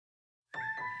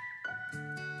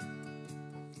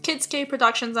Kidscape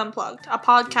Productions Unplugged, a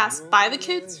podcast by the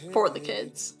kids for the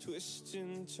kids.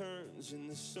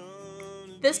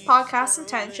 This podcast's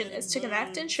intention is to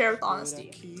connect and share with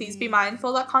honesty. Please be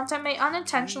mindful that content may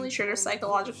unintentionally trigger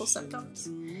psychological symptoms.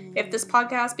 If this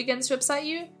podcast begins to upset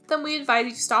you, then we advise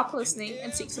you to stop listening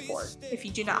and seek support. If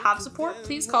you do not have support,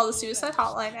 please call the suicide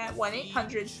hotline at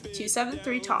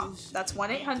 1-800-273-TALK. That's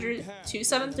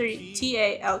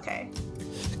 1-800-273-TALK.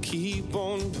 Keep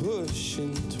on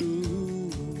pushing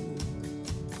through,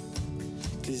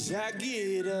 'cause I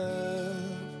get up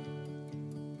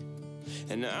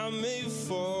and I may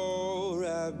fall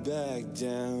right back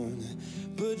down,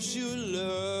 but your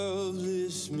love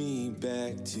lifts me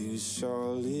back to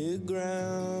solid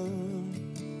ground.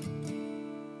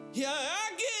 Yeah,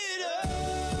 I get up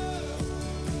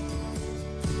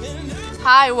and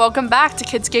Hi, welcome back to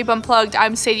Kidscape Unplugged.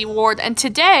 I'm Sadie Ward, and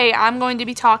today I'm going to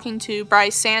be talking to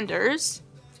Bryce Sanders.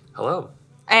 Hello.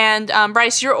 And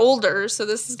Bryce, you're older, so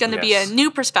this is going to be a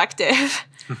new perspective.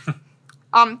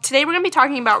 Today we're going to be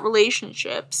talking about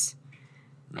relationships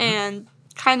and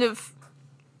kind of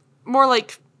more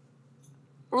like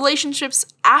relationships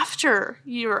after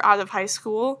you're out of high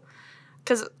school,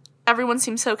 because everyone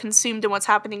seems so consumed in what's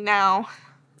happening now.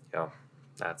 Yeah,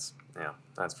 that's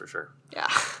for sure. Yeah.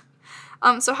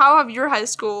 So how have your high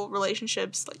school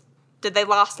relationships, did they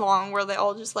last long? Were they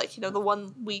all just the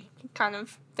 1 week kind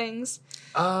of things?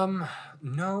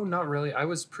 No, not really. I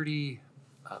was pretty,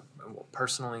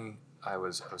 personally, I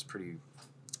was pretty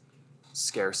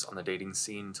scarce on the dating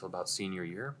scene until about senior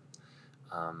year.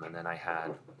 And then I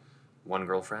had one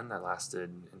girlfriend that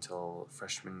lasted until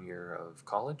freshman year of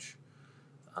college.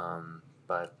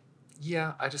 But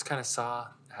yeah, I just kind of saw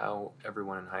how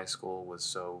everyone in high school was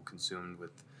so consumed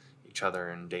with each other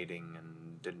and dating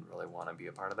and didn't really want to be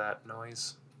a part of that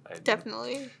noise. I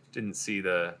Definitely. Didn't see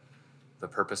the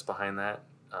purpose behind that.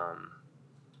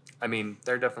 I mean,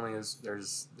 there definitely is,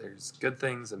 there's good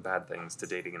things and bad things to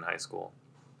dating in high school,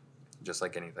 just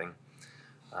like anything.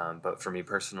 But for me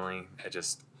personally, I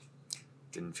just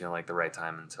didn't feel like the right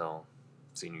time until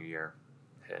senior year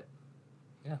hit.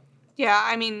 Yeah. Yeah,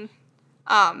 I mean,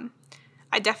 I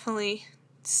definitely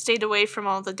stayed away from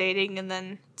all the dating, and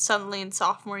then suddenly in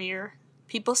sophomore year,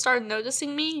 people started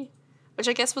noticing me, which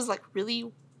I guess was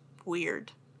really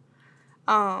weird.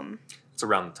 It's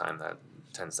around the time that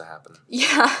tends to happen.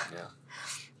 Yeah. Yeah.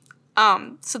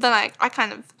 So then I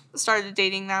kind of started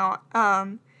dating now.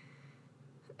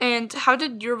 And how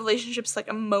did your relationships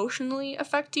emotionally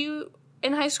affect you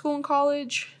in high school and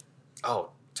college?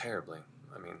 Oh, terribly.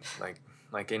 I mean, like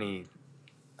any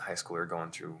high schooler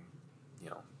going through,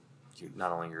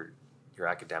 not only your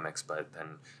academics, but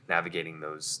then navigating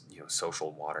those,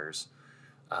 social waters.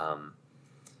 I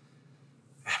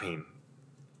mean,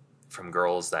 from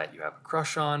girls that you have a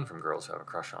crush on, from girls who have a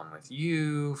crush on with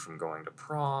you, from going to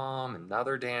prom and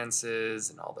other dances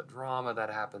and all the drama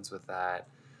that happens with that.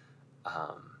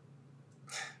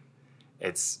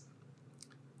 It's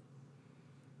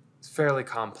a fairly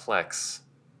complex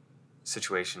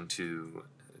situation to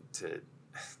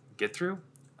get through.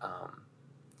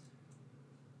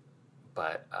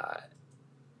 But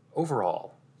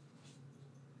overall,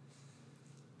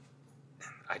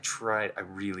 I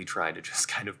really tried to just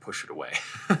kind of push it away.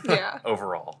 Yeah.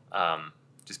 Overall.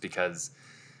 Just because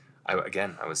I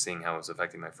was seeing how it was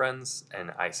affecting my friends,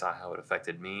 and I saw how it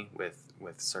affected me with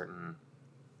certain,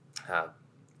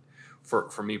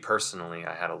 for me personally,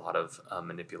 I had a lot of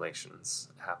manipulations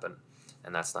happen,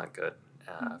 and that's not good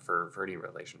for any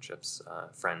relationships,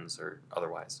 friends or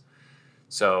otherwise.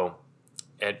 So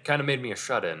it kind of made me a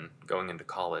shut-in going into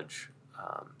college.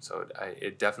 So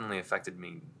it definitely affected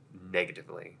me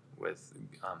negatively with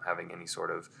having any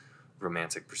sort of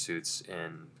romantic pursuits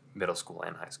in middle school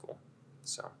and high school.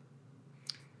 So.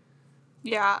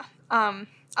 Yeah. A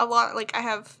lot,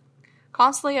 I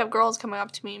constantly have girls coming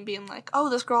up to me and being like, oh,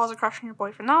 this girl has a crush on your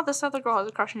boyfriend. No, this other girl has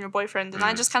a crush on your boyfriend. And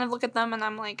I just kind of look at them and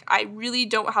I'm like, I really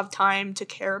don't have time to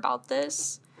care about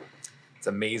this. It's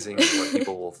amazing what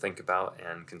people will think about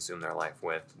and consume their life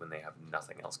with when they have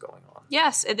nothing else going on.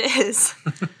 Yes, it is.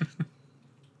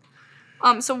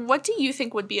 So what do you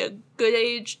think would be a good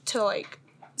age to,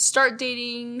 start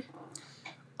dating?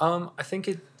 I think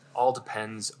it all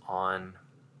depends on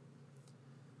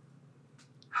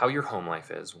how your home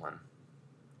life is, one.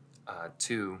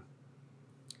 Two,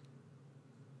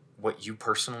 what you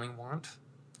personally want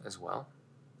as well.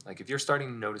 If you're starting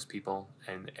to notice people,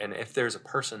 and if there's a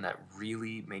person that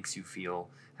really makes you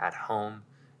feel at home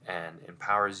and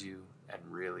empowers you and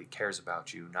really cares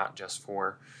about you, not just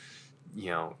for,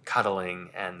 cuddling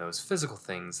and those physical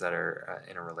things that are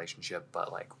in a relationship,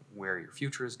 but where your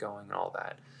future is going and all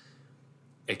that,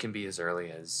 it can be as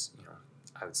early as,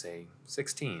 I would say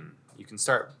 16. You can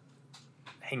start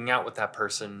hanging out with that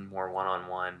person more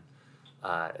one-on-one,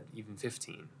 even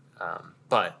 15.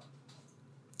 But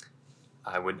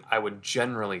I would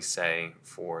generally say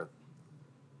for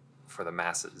the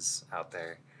masses out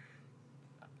there,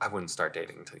 I wouldn't start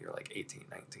dating until you're like 18,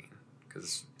 19.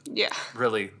 Because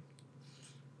really,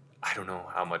 I don't know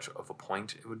how much of a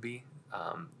point it would be.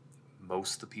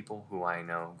 Most of the people who I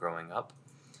know growing up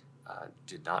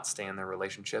did not stay in their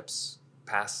relationships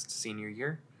past senior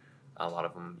year. A lot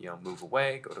of them, move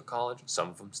away, go to college. Some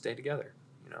of them stay together,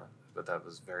 but that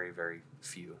was very, very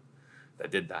few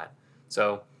that did that.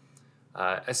 So,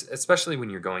 especially when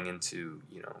you're going into,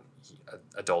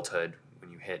 adulthood,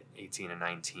 when you hit 18 and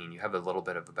 19, you have a little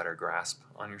bit of a better grasp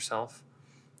on yourself.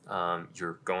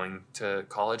 You're going to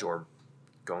college or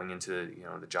going into,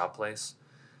 the job place,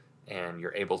 and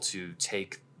you're able to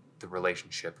take the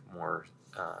relationship more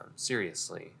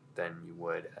seriously than you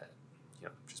would at,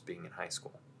 just being in high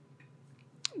school.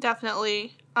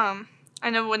 Definitely. I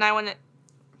know when I went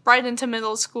right into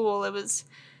middle school, it was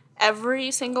every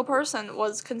single person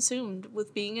was consumed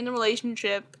with being in a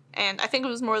relationship, and I think it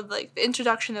was more like the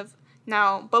introduction of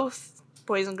now both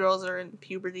boys and girls are in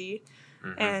puberty,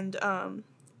 and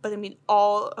but I mean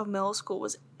all of middle school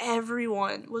was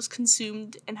everyone was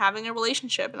consumed in having a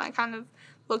relationship, and I kind of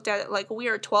looked at it like, we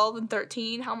are 12 and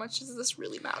 13, how much does this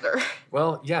really matter?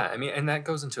 Well, yeah, I mean, and that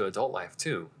goes into adult life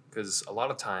too, because a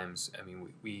lot of times, I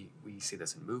mean, we see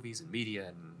this in movies and media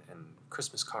and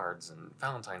Christmas cards and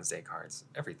Valentine's Day cards,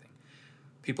 everything.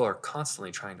 People are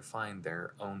constantly trying to find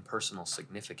their own personal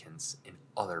significance in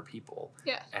other people.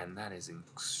 Yeah. And that is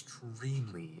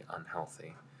extremely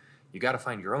unhealthy. You got to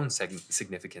find your own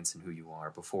significance in who you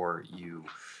are before you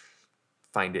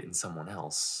find it in someone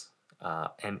else.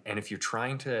 And if you're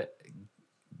trying to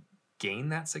gain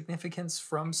that significance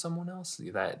from someone else,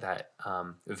 that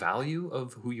value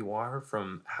of who you are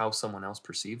from how someone else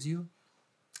perceives you,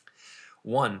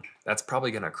 one, that's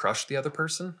probably going to crush the other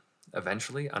person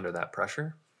eventually under that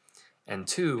pressure. And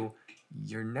two,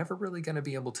 you're never really going to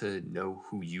be able to know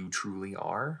who you truly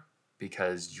are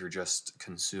because you're just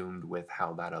consumed with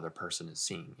how that other person is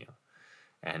seeing you.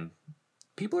 And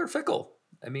people are fickle.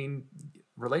 I mean,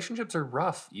 relationships are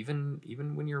rough, even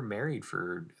when you're married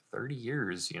for 30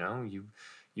 years,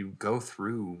 you go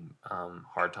through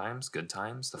hard times, good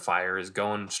times. The fire is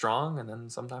going strong, and then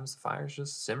sometimes the fire is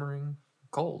just simmering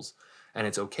coals. And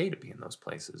it's okay to be in those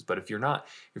places. But if you're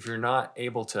not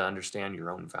able to understand your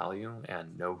own value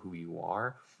and know who you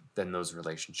are, then those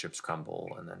relationships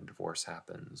crumble, and then divorce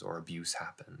happens or abuse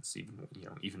happens.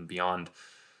 Even beyond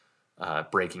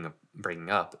breaking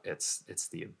up, it's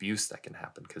the abuse that can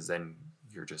happen, because then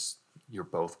you're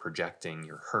both projecting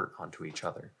your hurt onto each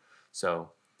other.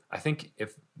 So I think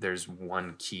if there's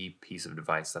one key piece of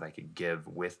advice that I could give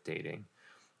with dating,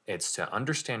 it's to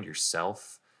understand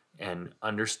yourself and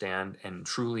understand and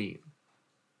truly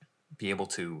be able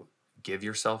to give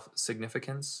yourself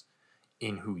significance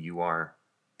in who you are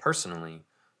personally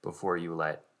before you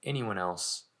let anyone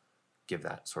else give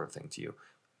that sort of thing to you.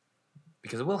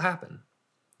 Because it will happen.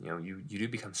 You do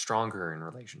become stronger in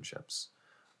relationships.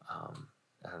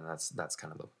 And that's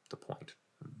kind of the point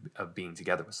of being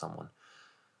together with someone.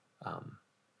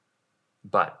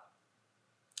 But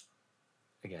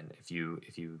again, if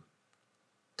you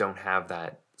don't have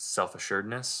that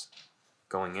self-assuredness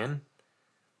going in,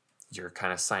 you're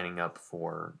kind of signing up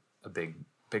for a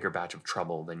bigger batch of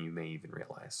trouble than you may even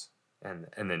realize. And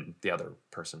then the other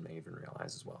person may even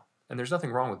realize as well. And there's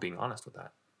nothing wrong with being honest with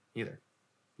that either.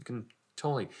 You can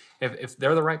totally, if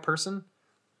they're the right person,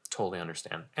 totally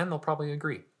understand. And they'll probably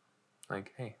agree.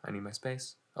 Like, hey, I need my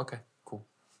space. Okay, cool.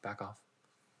 Back off.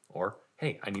 Or,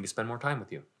 hey, I need to spend more time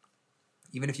with you.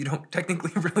 Even if you don't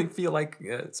technically really feel like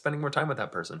spending more time with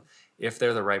that person. If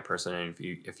they're the right person, and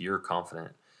if you're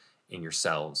confident in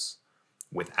yourselves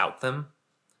without them,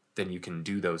 then you can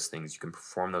do those things. You can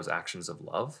perform those actions of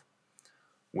love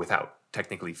without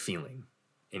technically feeling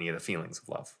any of the feelings of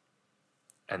love.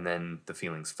 And then the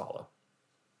feelings follow.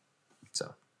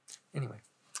 So, anyway.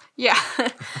 Yeah.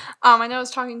 I know I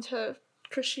was talking to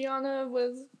Christiana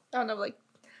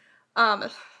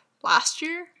last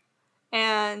year.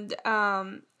 And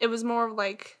it was more of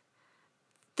like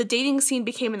the dating scene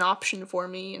became an option for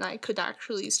me, and I could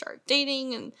actually start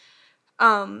dating.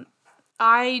 And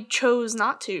I chose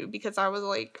not to, because I was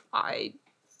like, I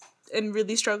am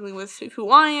really struggling with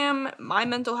who I am, my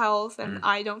mental health, and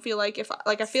I don't feel like I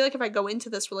feel like if I go into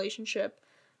this relationship,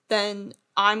 then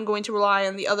I'm going to rely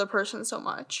on the other person so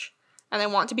much. And I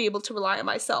want to be able to rely on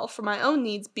myself for my own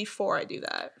needs before I do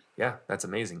that. Yeah, that's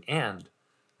amazing. And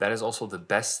that is also the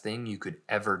best thing you could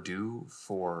ever do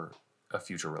for a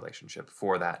future relationship,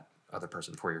 for that other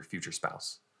person, for your future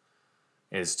spouse,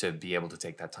 is to be able to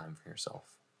take that time for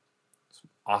yourself. It's an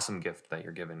awesome gift that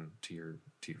you're giving to your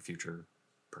future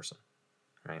person,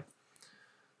 right?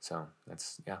 So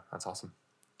that's awesome.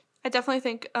 I definitely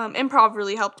think improv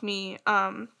really helped me,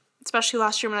 especially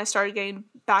last year when I started getting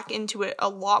back into it a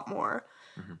lot more,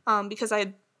 because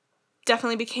I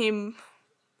definitely became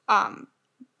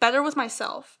better with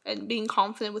myself and being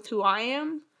confident with who I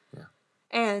am. Yeah.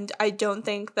 And I don't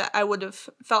think that I would have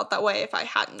felt that way if I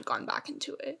hadn't gone back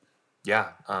into it. Yeah,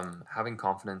 having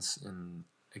confidence in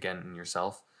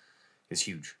yourself is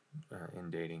huge in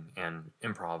dating, and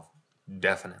improv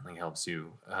definitely helps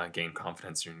you gain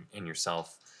confidence in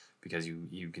yourself, because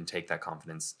you can take that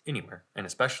confidence anywhere, and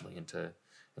especially into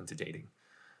dating,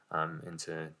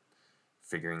 into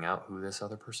figuring out who this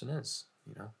other person is,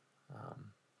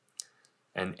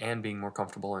 and being more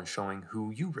comfortable in showing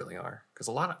who you really are, because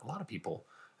a lot of people,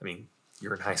 I mean,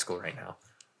 you're in high school right now,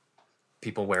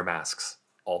 people wear masks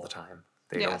all the time.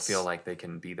 They don't feel like they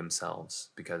can be themselves,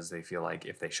 because they feel like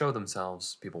if they show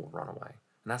themselves, people will run away.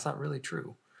 And that's not really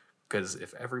true, because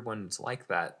if everyone's like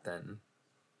that, then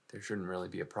there shouldn't really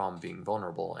be a problem being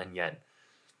vulnerable. And yet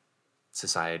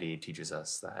society teaches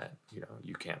us that,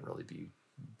 you can't really be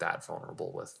that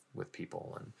vulnerable with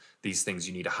people, and these things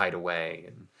you need to hide away,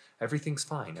 and everything's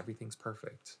fine, everything's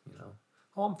perfect,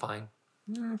 Oh, I'm fine.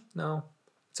 No,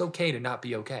 it's okay to not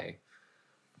be okay.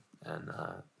 And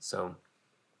so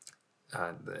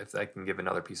if I can give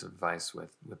another piece of advice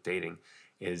with dating,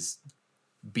 is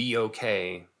be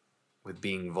okay with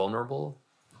being vulnerable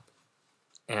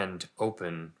and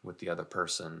open with the other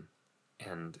person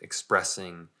and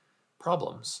expressing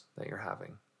problems that you're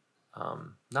having.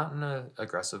 Not in an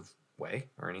aggressive way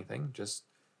or anything, just,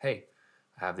 hey,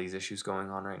 I have these issues going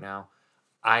on right now.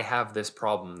 I have this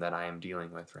problem that I am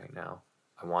dealing with right now.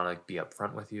 I want to be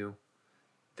upfront with you.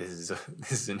 This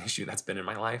is an issue that's been in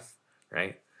my life,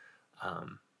 right?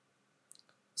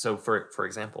 So for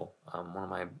example, one of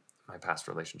my past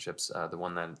relationships, the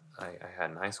one that I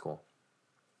had in high school,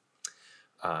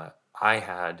 I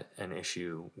had an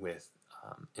issue with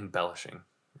embellishing,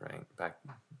 right?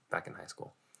 Back in high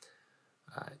school.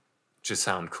 Just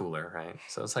sound cooler, right?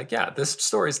 So it's like, yeah, this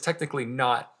story is technically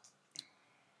not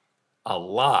a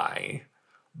lie,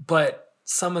 but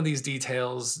some of these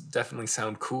details definitely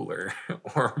sound cooler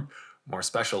or more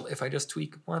special if I just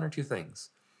tweak one or two things.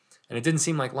 And it didn't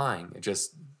seem like lying. It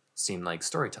just seemed like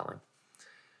storytelling.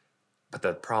 But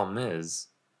the problem is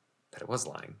that it was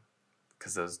lying,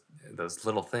 because those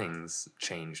little things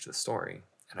changed the story.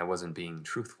 And I wasn't being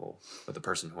truthful with the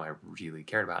person who I really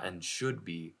cared about and should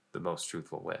be the most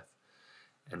truthful with.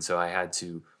 And so I had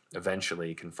to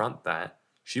eventually confront that.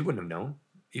 She wouldn't have known.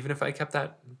 Even if I kept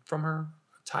that from her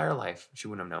entire life, she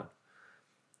wouldn't have known.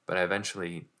 But I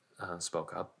eventually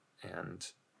spoke up and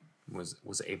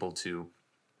was able to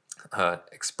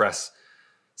express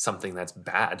something that's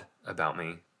bad about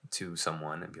me to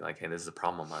someone and be like, hey, this is a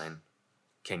problem of mine.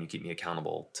 Can you keep me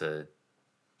accountable to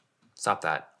stop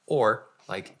that? Or,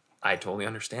 like, I totally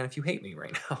understand if you hate me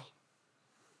right now.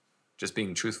 Just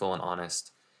being truthful and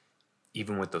honest,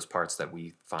 even with those parts that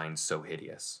we find so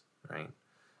hideous, right?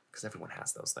 Because everyone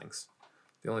has those things.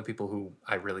 The only people who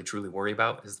I really truly worry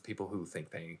about is the people who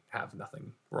think they have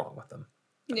nothing wrong with them.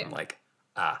 And I'm like,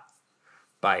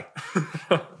 bye.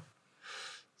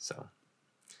 So,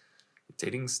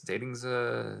 dating's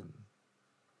I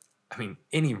mean,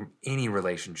 any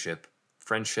relationship,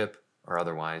 friendship or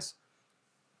otherwise,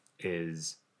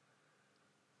 is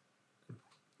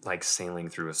like sailing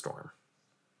through a storm.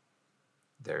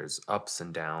 There's ups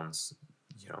and downs.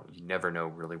 You never know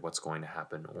really what's going to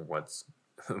happen or what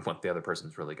the other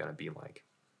person's really going to be like.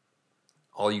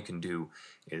 All you can do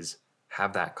is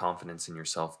have that confidence in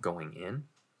yourself going in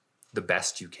the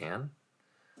best you can,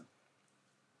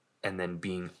 and then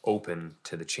being open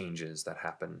to the changes that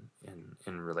happen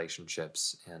in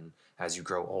relationships, and as you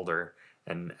grow older,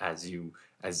 and as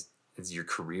your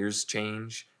careers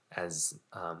change, as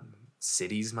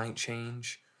cities might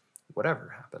change,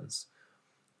 whatever happens,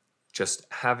 just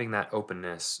having that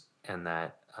openness and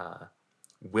that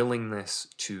willingness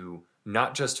to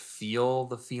not just feel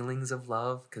the feelings of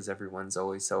love, because everyone's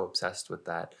always so obsessed with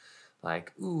that,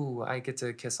 like, ooh, I get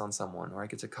to kiss on someone, or I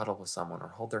get to cuddle with someone, or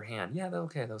hold their hand. Yeah,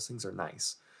 okay, those things are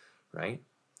nice, right?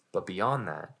 But beyond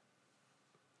that,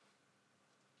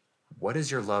 what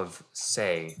does your love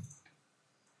say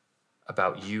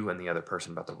about you and the other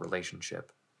person, about the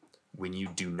relationship, when you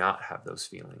do not have those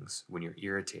feelings, when you're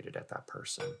irritated at that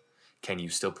person? Can you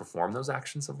still perform those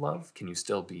actions of love? Can you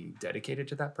still be dedicated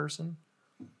to that person?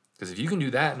 Because if you can do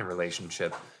that in a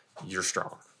relationship, you're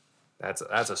strong. That's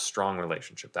a strong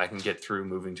relationship that can get through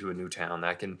moving to a new town.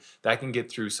 That can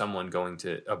get through someone going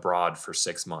to abroad for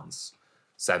 6 months,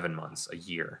 7 months, a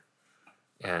year,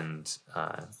 and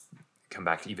come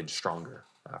back even stronger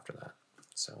after that.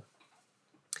 So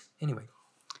anyway.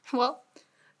 Well,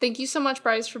 thank you so much,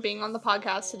 Bryce, for being on the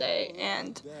podcast today.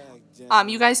 And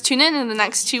you guys tune in the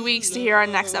next 2 weeks to hear our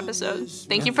next episode.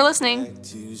 Thank you for listening.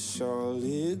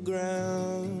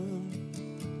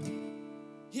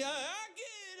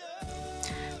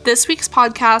 This week's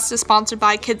podcast is sponsored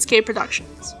by Kidscape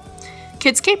Productions.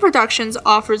 Kidscape Productions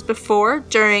offers before,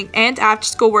 during, and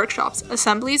after-school workshops,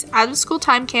 assemblies, out-of-school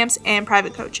time camps, and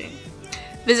private coaching.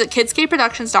 Visit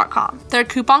kidscapeproductions.com. Their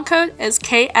coupon code is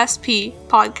KSP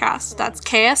Podcast. That's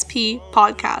KSP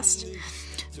Podcast.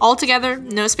 All together,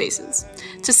 no spaces.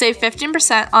 To save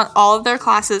 15% on all of their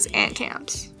classes and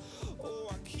camps.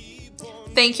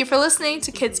 Thank you for listening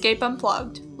to Kidscape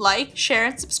Unplugged. Like, share,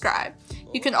 and subscribe.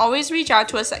 You can always reach out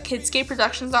to us at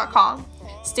kidscapeproductions.com.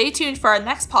 Stay tuned for our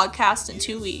next podcast in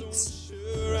 2 weeks.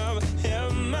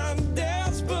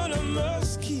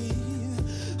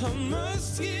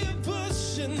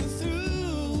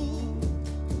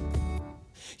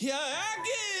 Yeah, I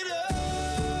get